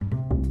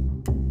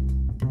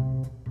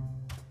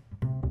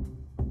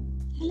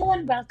Hello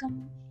and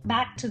welcome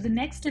back to the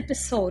next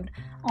episode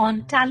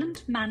on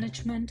talent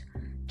management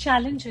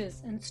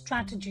challenges and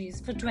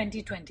strategies for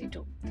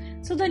 2022.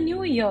 So, the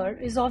new year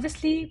is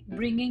obviously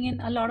bringing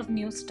in a lot of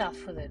new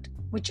stuff with it,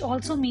 which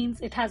also means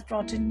it has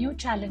brought in new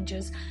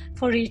challenges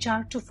for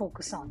HR to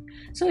focus on.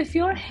 So, if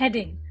you're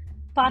heading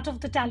part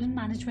of the talent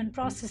management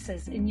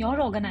processes in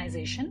your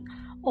organization,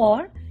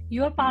 or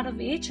you're part of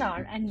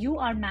HR and you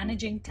are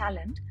managing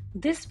talent,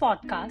 this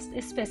podcast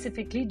is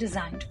specifically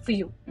designed for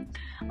you.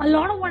 A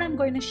lot of what I'm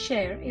going to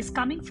share is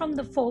coming from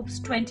the Forbes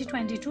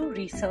 2022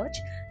 research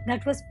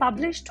that was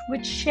published,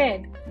 which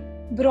shared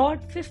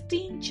broad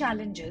 15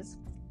 challenges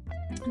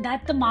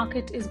that the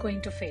market is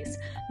going to face.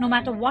 No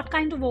matter what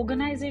kind of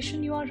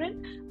organization you are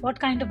in, what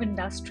kind of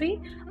industry,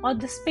 or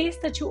the space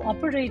that you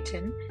operate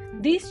in,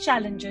 these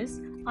challenges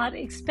are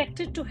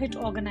expected to hit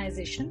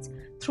organizations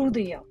through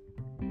the year.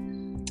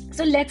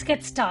 So let's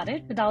get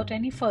started without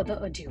any further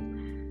ado.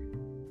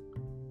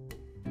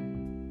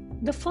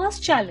 The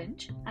first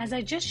challenge, as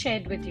I just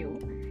shared with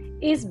you,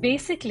 is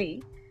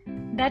basically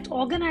that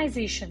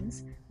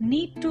organizations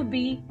need to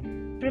be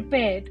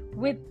prepared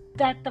with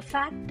that the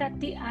fact that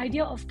the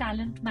idea of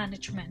talent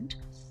management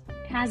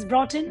has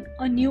brought in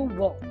a new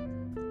war.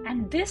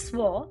 And this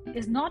war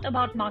is not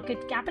about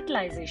market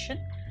capitalization,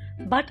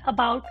 but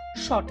about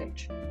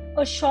shortage.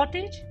 A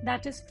shortage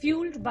that is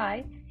fueled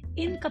by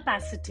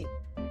incapacity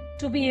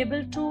to be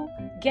able to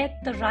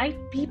get the right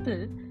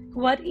people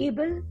who are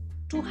able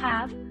to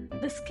have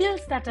the skills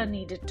that are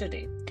needed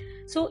today.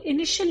 So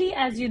initially,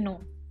 as you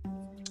know,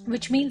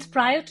 which means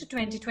prior to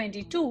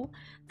 2022,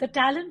 the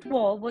talent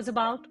war was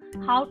about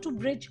how to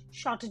bridge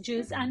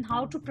shortages and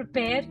how to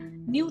prepare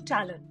new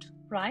talent,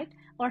 right?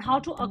 Or how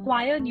to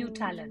acquire new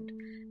talent.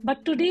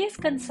 But today's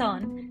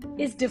concern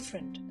is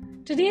different.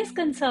 Today's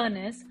concern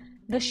is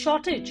the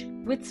shortage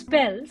which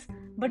spells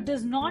but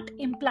does not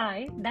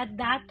imply that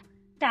that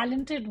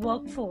talented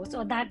workforce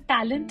or that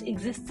talent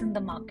exists in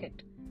the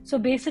market. So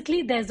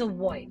basically, there's a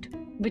void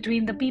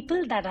between the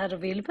people that are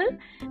available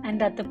and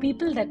that the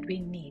people that we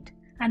need.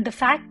 And the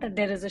fact that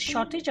there is a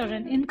shortage or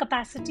an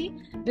incapacity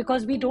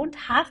because we don't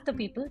have the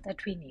people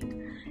that we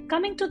need.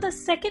 Coming to the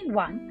second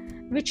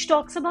one, which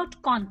talks about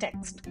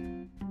context.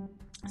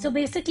 So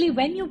basically,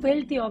 when you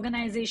build the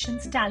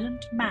organization's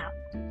talent map,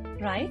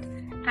 right,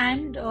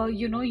 and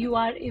you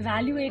are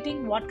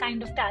evaluating what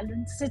kind of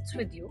talent sits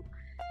with you,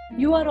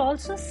 you are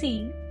also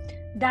seeing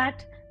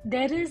that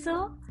there is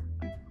a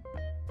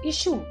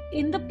issue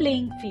in the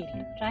playing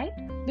field, right?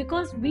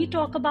 Because we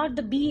talk about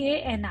the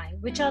BANI,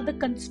 which are the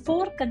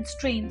four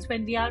constraints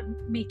when we are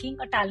making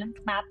a talent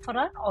map for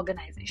our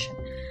organization.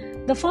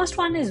 The first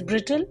one is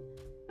brittle,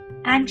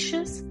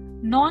 anxious,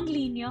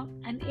 non-linear,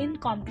 and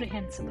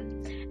incomprehensible.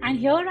 And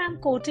here I'm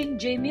quoting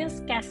Jamius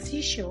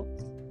Casciccio,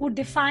 who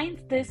defines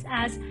this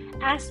as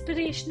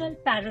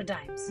aspirational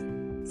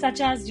paradigms,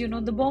 such as,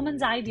 the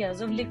Bowman's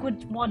ideas of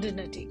liquid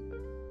modernity.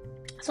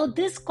 So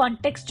this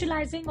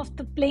contextualizing of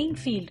the playing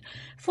field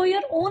for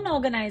your own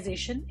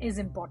organization is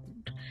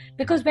important,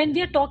 because when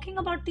we are talking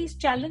about these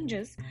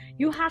challenges,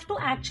 you have to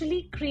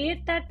actually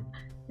create that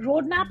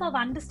roadmap of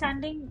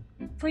understanding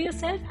for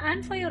yourself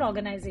and for your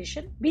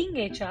organization,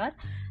 being HR,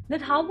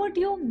 that how would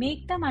you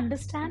make them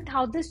understand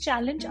how this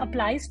challenge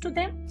applies to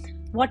them,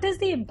 what is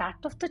the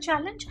impact of the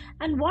challenge,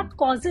 and what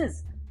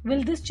causes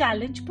will this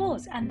challenge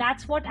pose. And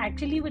that's what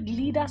actually would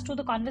lead us to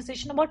the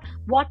conversation about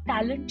what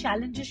talent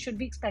challenges should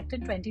be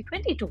expected in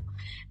 2022.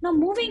 Now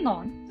moving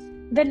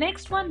on, the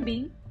next one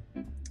being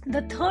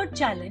the third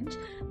challenge,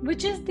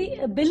 which is the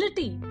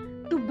ability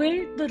to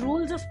build the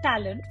rules of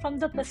talent from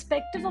the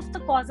perspective of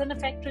the cause and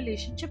effect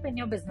relationship in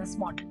your business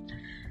model.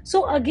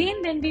 So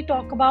again, when we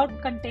talk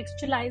about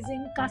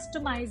contextualizing,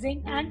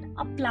 customizing, and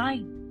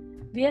applying,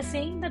 we are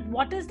saying that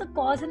what is the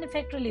cause and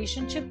effect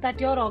relationship that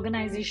your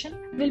organization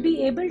will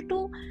be able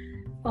to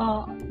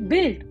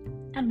build,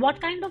 and what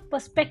kind of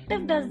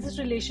perspective does this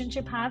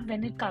relationship have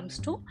when it comes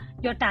to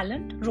your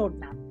talent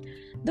roadmap.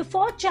 The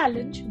fourth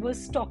challenge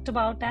was talked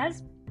about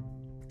as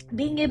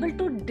being able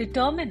to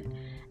determine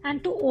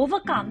and to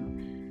overcome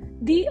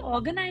the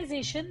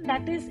organization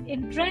that is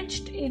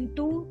entrenched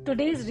into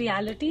today's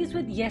realities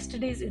with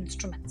yesterday's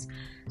instruments.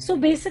 So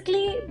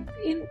basically,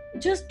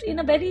 in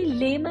a very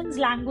layman's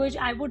language,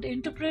 I would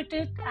interpret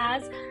it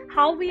as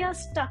how we are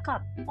stuck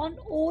up on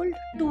old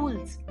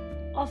tools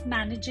of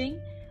managing,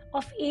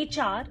 of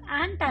HR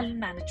and talent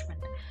management,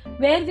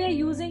 where we are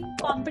using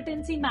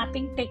competency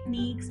mapping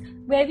techniques,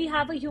 where we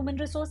have a human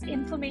resource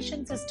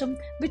information system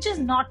which is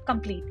not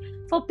complete.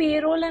 For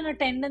payroll and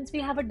attendance,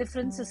 we have a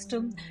different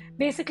system.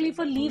 Basically,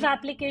 for leave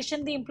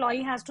application, the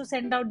employee has to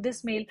send out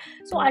this mail.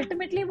 So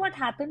ultimately, what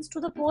happens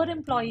to the poor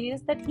employee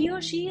is that he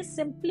or she is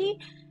simply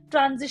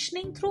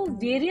transitioning through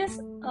various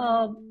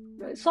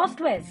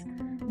softwares.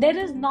 There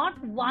is not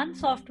one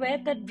software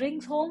that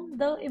brings home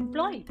the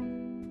employee.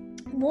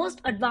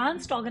 Most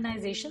advanced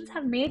organizations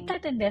have made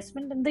that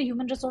investment in the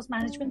human resource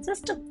management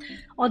system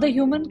or the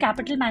human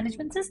capital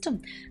management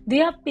system.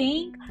 They are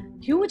paying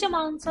huge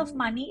amounts of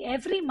money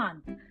every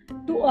month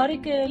to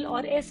Oracle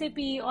or SAP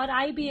or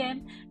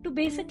IBM to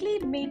basically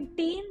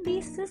maintain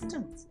these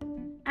systems.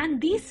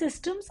 And these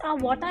systems are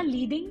what are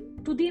leading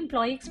to the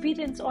employee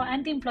experience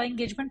and the employee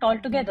engagement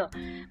altogether.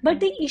 But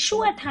the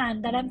issue at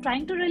hand that I'm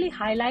trying to really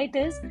highlight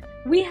is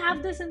we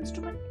have this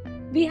instrument,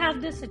 we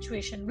have this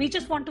situation, we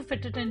just want to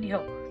fit it in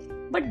here.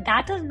 But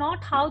that is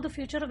not how the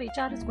future of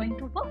HR is going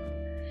to work.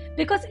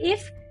 Because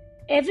if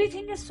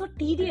everything is so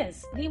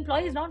tedious, the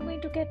employee is not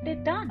going to get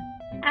it done.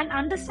 And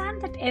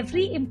understand that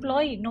every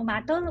employee, no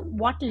matter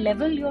what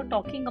level you're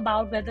talking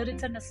about, whether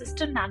it's an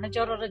assistant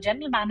manager or a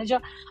general manager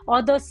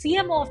or the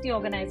CMO of the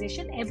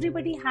organization,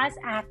 everybody has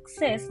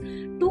access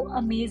to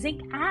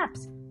amazing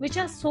apps which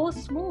are so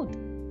smooth.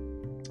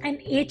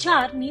 And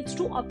HR needs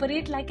to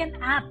operate like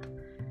an app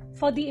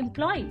for the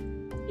employee,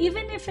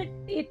 even if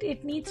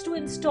it needs to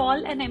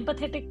install an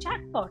empathetic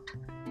chatbot,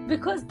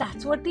 because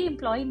that's what the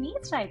employee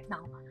needs right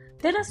now.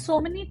 There are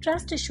so many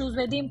trust issues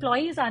where the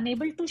employee is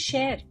unable to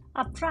share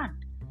upfront.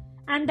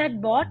 And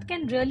that bot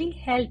can really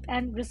help.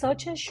 And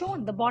research has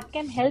shown the bot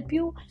can help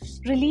you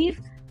relieve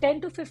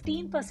 10 to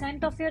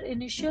 15% of your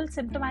initial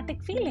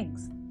symptomatic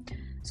feelings.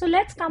 So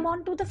let's come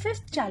on to the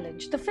fifth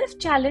challenge. The fifth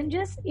challenge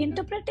is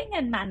interpreting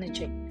and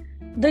managing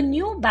the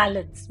new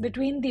balance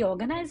between the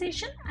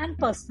organization and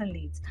personal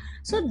needs.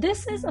 So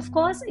this is, of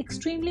course,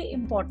 extremely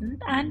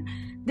important. And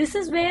this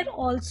is where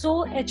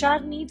also HR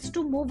needs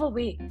to move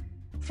away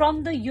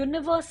from the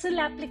universal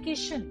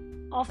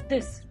application of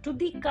this to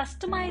the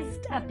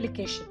customized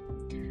application.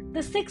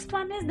 The sixth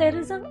one is there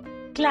is a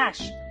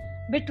clash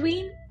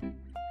between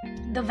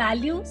the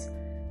values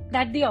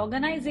that the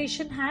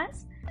organization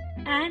has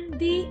and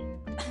the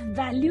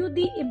value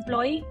the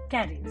employee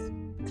carries.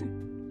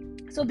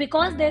 So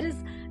because there is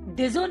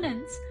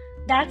dissonance,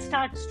 that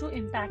starts to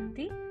impact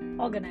the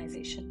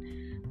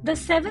organization. The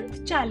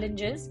seventh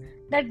challenge is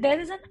that there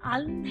is an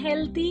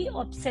unhealthy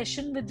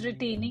obsession with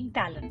retaining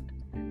talent.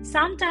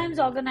 Sometimes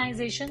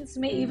organizations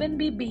may even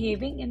be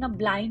behaving in a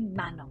blind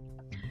manner.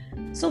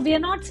 So we are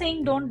not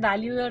saying don't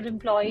value your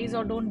employees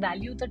or don't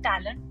value the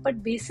talent,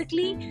 but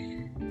basically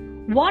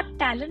what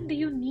talent do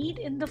you need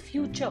in the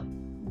future?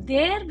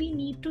 There we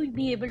need to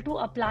be able to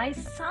apply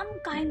some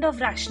kind of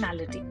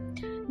rationality.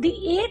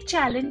 The eighth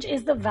challenge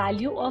is the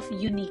value of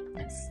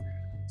uniqueness.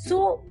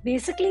 So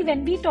basically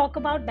when we talk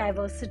about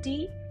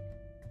diversity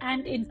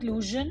and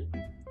inclusion,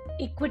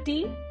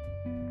 equity,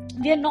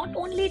 we are not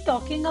only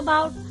talking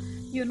about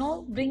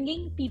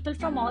bringing people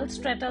from all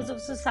stratas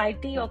of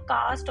society or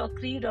caste or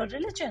creed or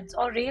religions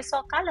or race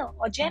or color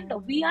or gender.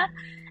 We are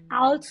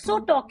also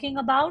talking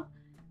about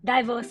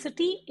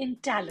diversity in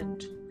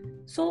talent.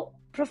 So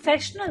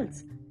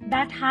professionals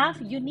that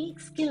have unique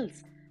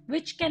skills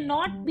which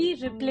cannot be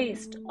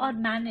replaced or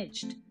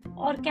managed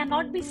or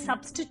cannot be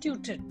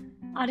substituted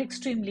are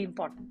extremely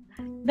important.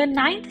 The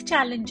ninth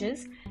challenge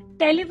is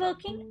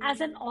teleworking as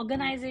an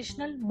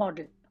organizational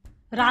model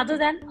rather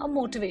than a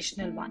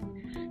motivational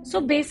one.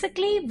 So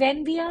basically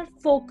when we are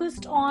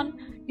focused on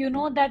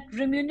that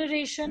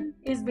remuneration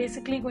is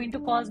basically going to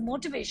cause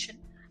motivation,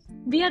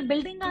 we are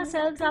building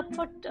ourselves up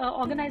for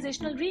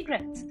organizational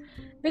regrets,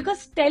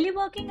 because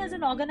teleworking as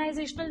an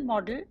organizational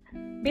model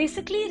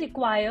basically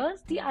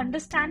requires the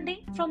understanding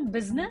from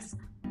business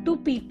to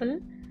people,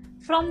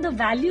 from the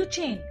value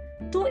chain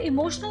to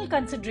emotional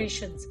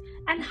considerations,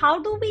 and how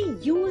do we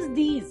use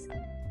these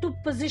to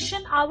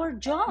position our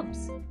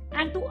jobs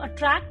and to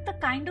attract the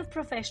kind of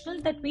professional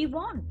that we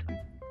want.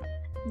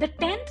 The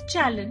 10th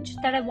challenge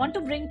that I want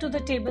to bring to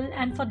the table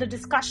and for the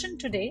discussion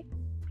today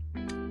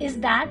is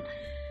that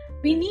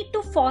we need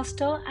to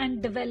foster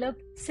and develop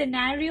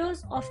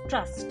scenarios of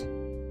trust.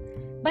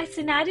 By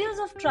scenarios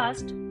of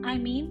trust, I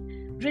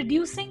mean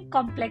reducing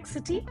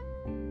complexity,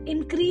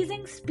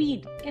 increasing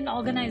speed in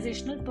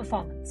organizational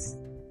performance.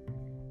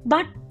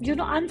 But,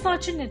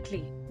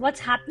 unfortunately, what's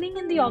happening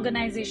in the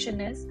organization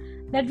is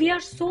that we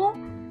are so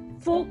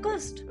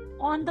focused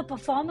on the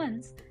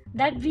performance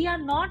that we are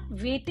not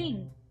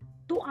waiting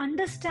to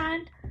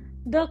understand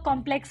the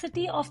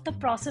complexity of the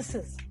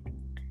processes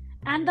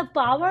and the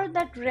power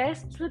that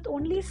rests with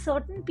only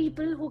certain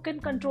people who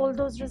can control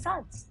those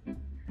results.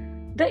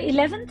 The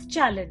 11th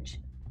challenge,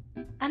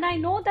 and I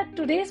know that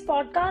today's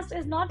podcast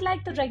is not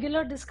like the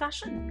regular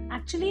discussion.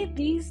 Actually,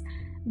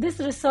 this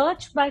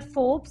research by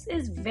Forbes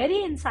is very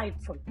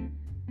insightful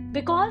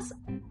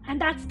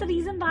and that's the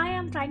reason why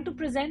I'm trying to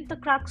present the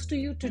crux to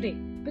you today,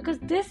 because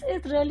this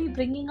is really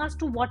bringing us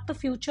to what the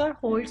future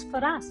holds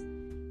for us.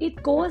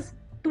 It goes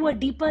to a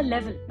deeper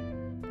level.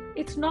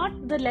 It's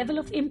not the level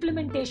of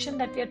implementation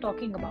that we are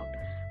talking about.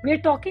 We are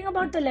talking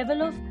about the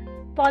level of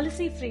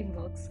policy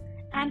frameworks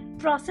and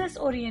process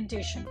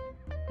orientation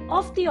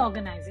of the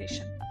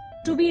organization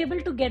to be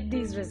able to get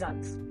these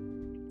results.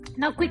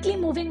 Now, quickly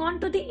moving on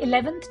to the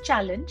 11th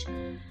challenge,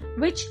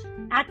 which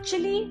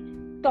actually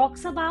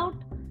talks about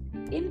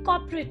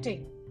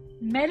incorporating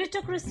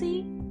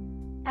meritocracy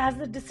as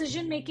the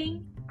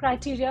decision-making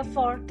criteria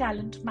for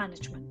talent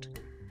management.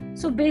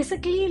 So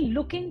basically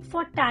looking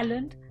for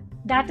talent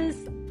that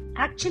is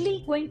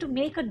actually going to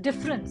make a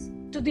difference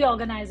to the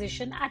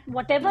organization at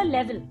whatever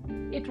level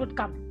it would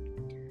come.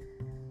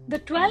 The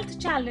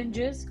 12th challenge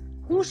is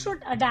who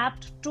should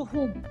adapt to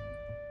whom.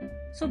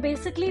 So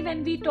basically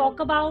when we talk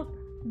about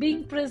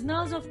being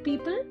prisoners of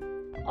people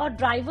or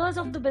drivers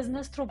of the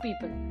business through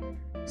people.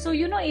 So,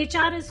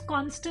 HR is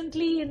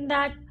constantly in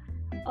that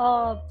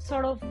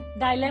sort of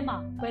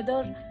dilemma,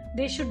 whether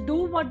they should do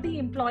what the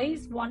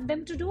employees want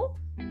them to do,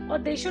 or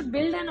they should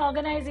build an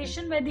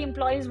organization where the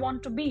employees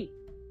want to be.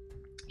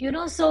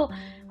 So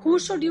who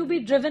should you be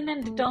driven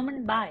and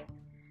determined by?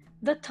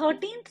 The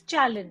 13th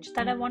challenge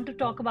that I want to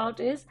talk about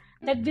is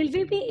that will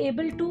we be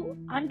able to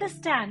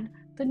understand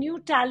the new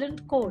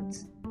talent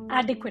codes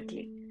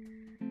adequately?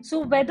 So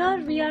whether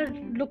we are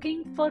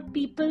looking for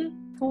people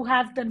who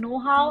have the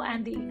know-how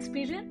and the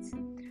experience,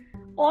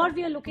 or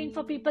we are looking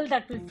for people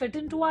that will fit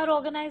into our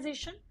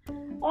organization,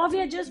 or we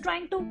are just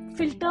trying to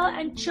filter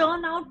and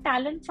churn out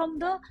talent from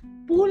the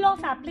pool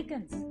of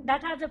applicants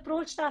that have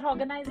approached our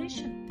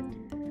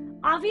organization.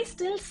 Are we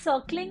still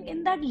circling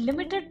in that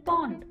limited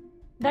pond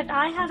that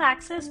I have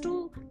access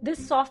to this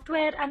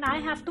software and I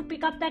have to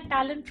pick up that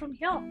talent from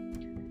here?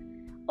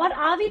 Or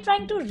are we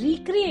trying to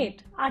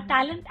recreate our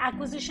talent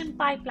acquisition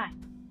pipeline?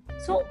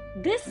 So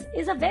this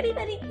is a very,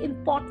 very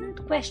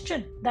important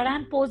question that I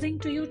am posing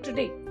to you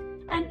today.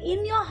 And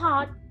in your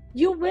heart,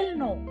 you will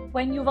know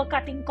when you were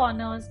cutting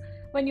corners,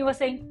 when you were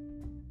saying,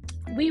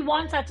 we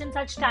want such and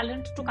such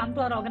talent to come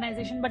to our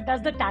organization, but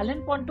does the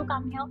talent want to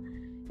come here?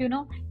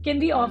 Can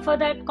we offer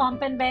that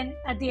comp and ben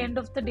at the end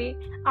of the day?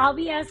 Are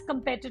we as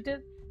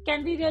competitive?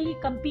 Can we really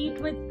compete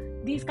with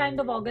these kind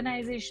of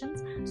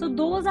organizations? So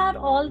those are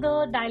all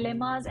the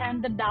dilemmas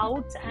and the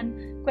doubts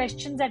and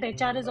questions that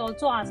HR is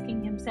also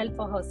asking himself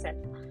or herself.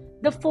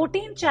 The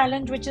 14th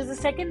challenge, which is the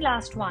second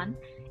last one,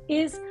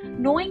 is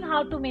knowing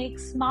how to make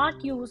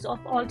smart use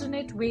of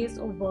alternate ways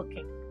of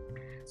working.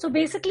 So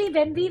basically,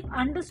 when we've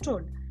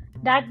understood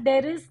that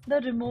there is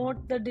the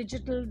remote, the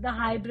digital, the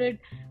hybrid,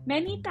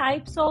 many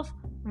types of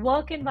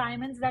work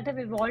environments that have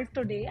evolved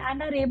today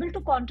and are able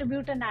to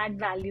contribute and add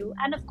value.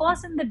 And of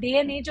course, in the day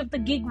and age of the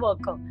gig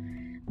worker,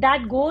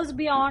 that goes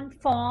beyond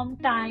form,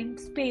 time,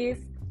 space,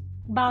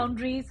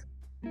 boundaries.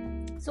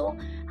 So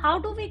how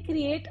do we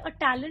create a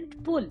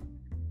talent pool?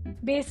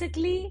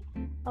 Basically,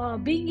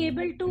 being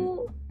able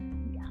to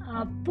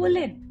pull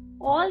in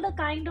all the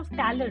kind of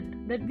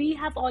talent that we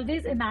have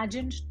always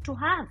imagined to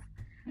have,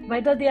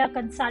 whether they are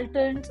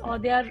consultants or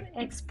they are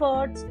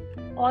experts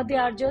or they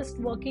are just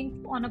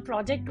working on a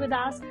project with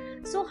us.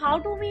 So how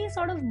do we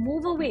sort of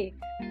move away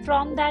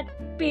from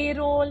that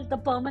payroll, the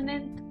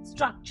permanent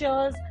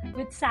structures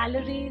with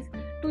salaries,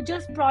 to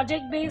just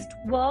project-based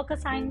work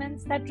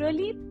assignments that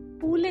really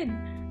pull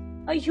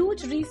in a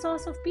huge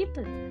resource of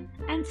people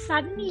and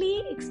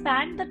suddenly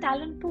expand the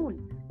talent pool?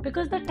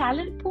 Because the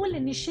talent pool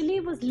initially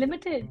was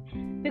limited,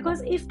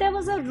 because if there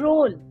was a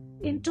role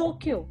in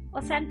Tokyo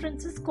or San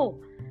Francisco,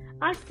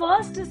 our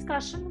first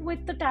discussion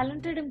with the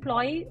talented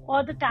employee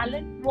or the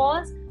talent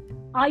was,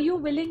 are you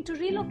willing to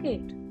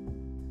relocate?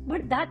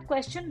 But that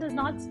question does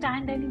not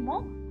stand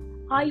anymore.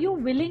 Are you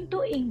willing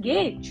to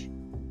engage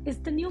is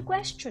the new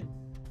question.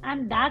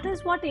 And that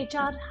is what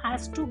HR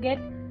has to get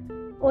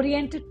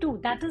oriented to.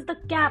 That is the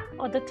cap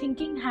or the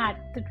thinking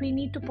hat that we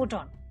need to put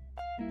on.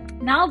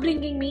 Now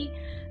bringing me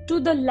to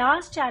the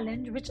last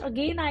challenge, which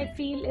again I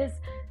feel is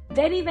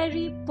very,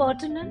 very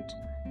pertinent,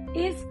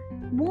 is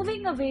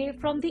moving away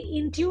from the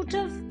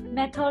intuitive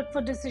method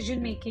for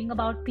decision making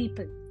about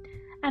people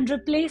and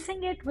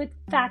replacing it with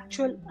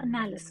factual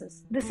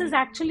analysis. This is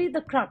actually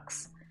the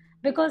crux,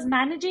 because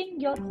managing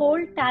your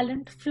whole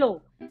talent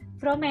flow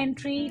from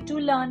entry to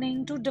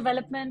learning to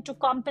development to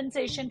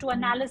compensation to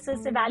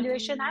analysis,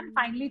 evaluation, and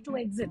finally to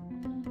exit,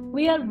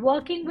 we are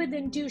working with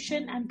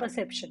intuition and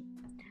perception.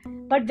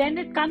 But when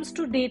it comes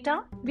to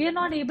data, we are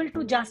not able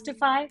to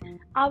justify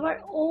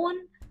our own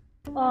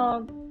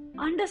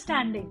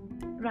understanding,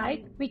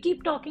 right? We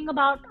keep talking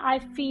about I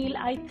feel,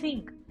 I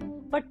think.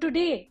 But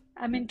today,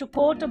 to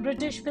quote a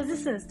British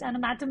physicist and a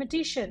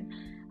mathematician,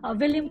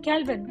 William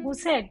Kelvin, who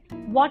said,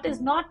 what is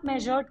not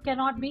measured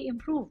cannot be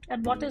improved,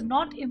 and what is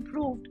not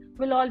improved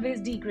will always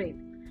degrade.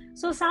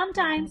 So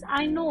sometimes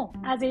I know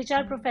as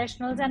HR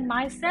professionals, and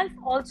myself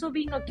also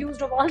being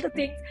accused of all the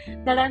things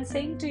that I'm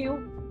saying to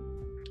you,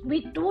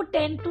 we do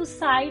tend to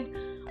side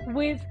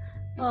with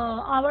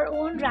our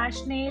own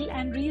rationale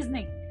and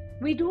reasoning.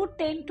 We do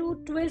tend to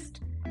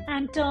twist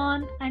and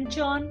turn and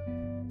churn,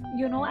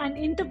 and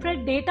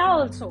interpret data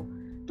also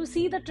to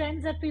see the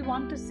trends that we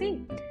want to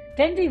see.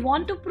 When we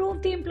want to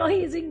prove the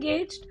employee is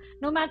engaged,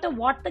 no matter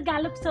what the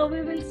Gallup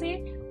survey will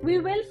say, we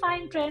will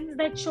find trends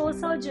that show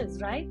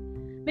surges, right?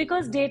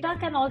 Because data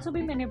can also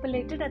be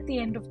manipulated at the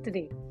end of the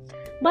day.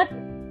 But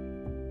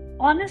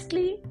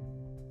honestly,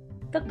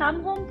 the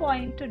come home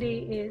point today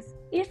is,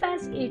 if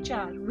as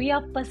HR we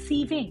are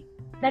perceiving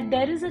that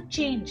there is a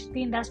change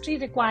the industry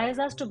requires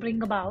us to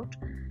bring about,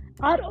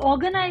 our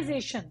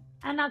organization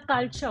and our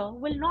culture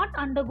will not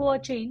undergo a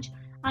change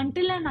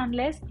until and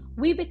unless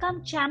we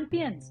become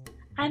champions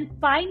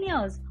and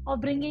pioneers of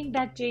bringing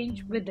that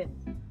change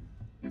within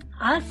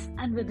us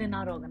and within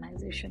our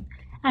organization.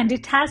 And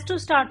it has to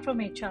start from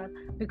HR,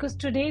 because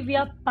today we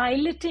are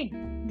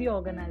piloting the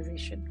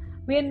organization.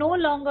 We are no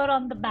longer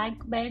on the back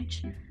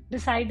bench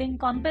deciding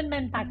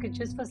compliment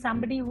packages for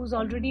somebody who's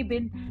already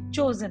been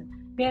chosen.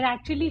 We are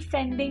actually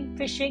fending,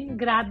 fishing,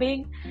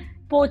 grabbing,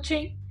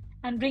 poaching,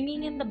 and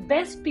bringing in the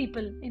best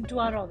people into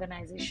our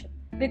organization,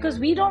 because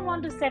we don't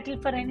want to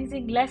settle for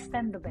anything less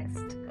than the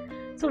best.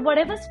 So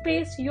whatever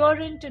space you're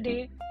in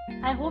today,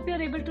 I hope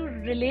you're able to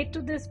relate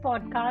to this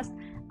podcast,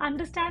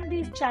 understand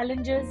these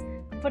challenges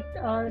for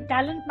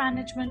talent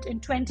management in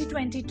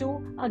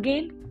 2022.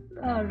 Again,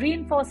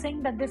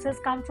 reinforcing that this has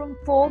come from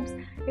Forbes.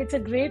 It's a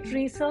great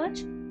research,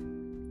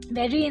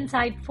 very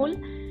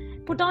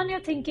insightful. Put on your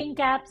thinking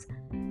caps.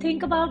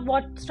 Think about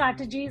what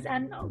strategies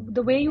and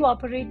the way you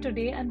operate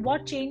today and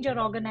what change your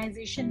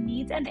organization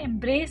needs, and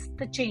embrace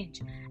the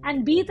change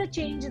and be the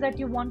change that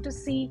you want to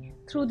see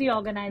through the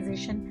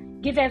organization.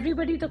 Give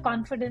everybody the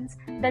confidence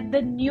that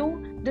the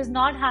new does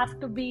not have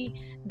to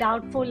be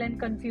doubtful and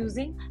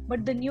confusing,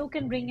 but the new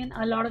can bring in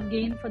a lot of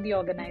gain for the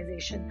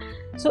organization.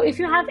 So if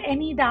you have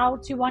any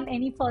doubts, you want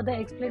any further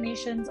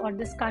explanations or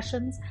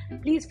discussions,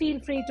 please feel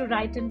free to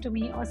write in to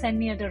me or send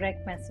me a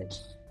direct message.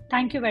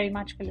 Thank you very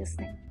much for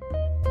listening.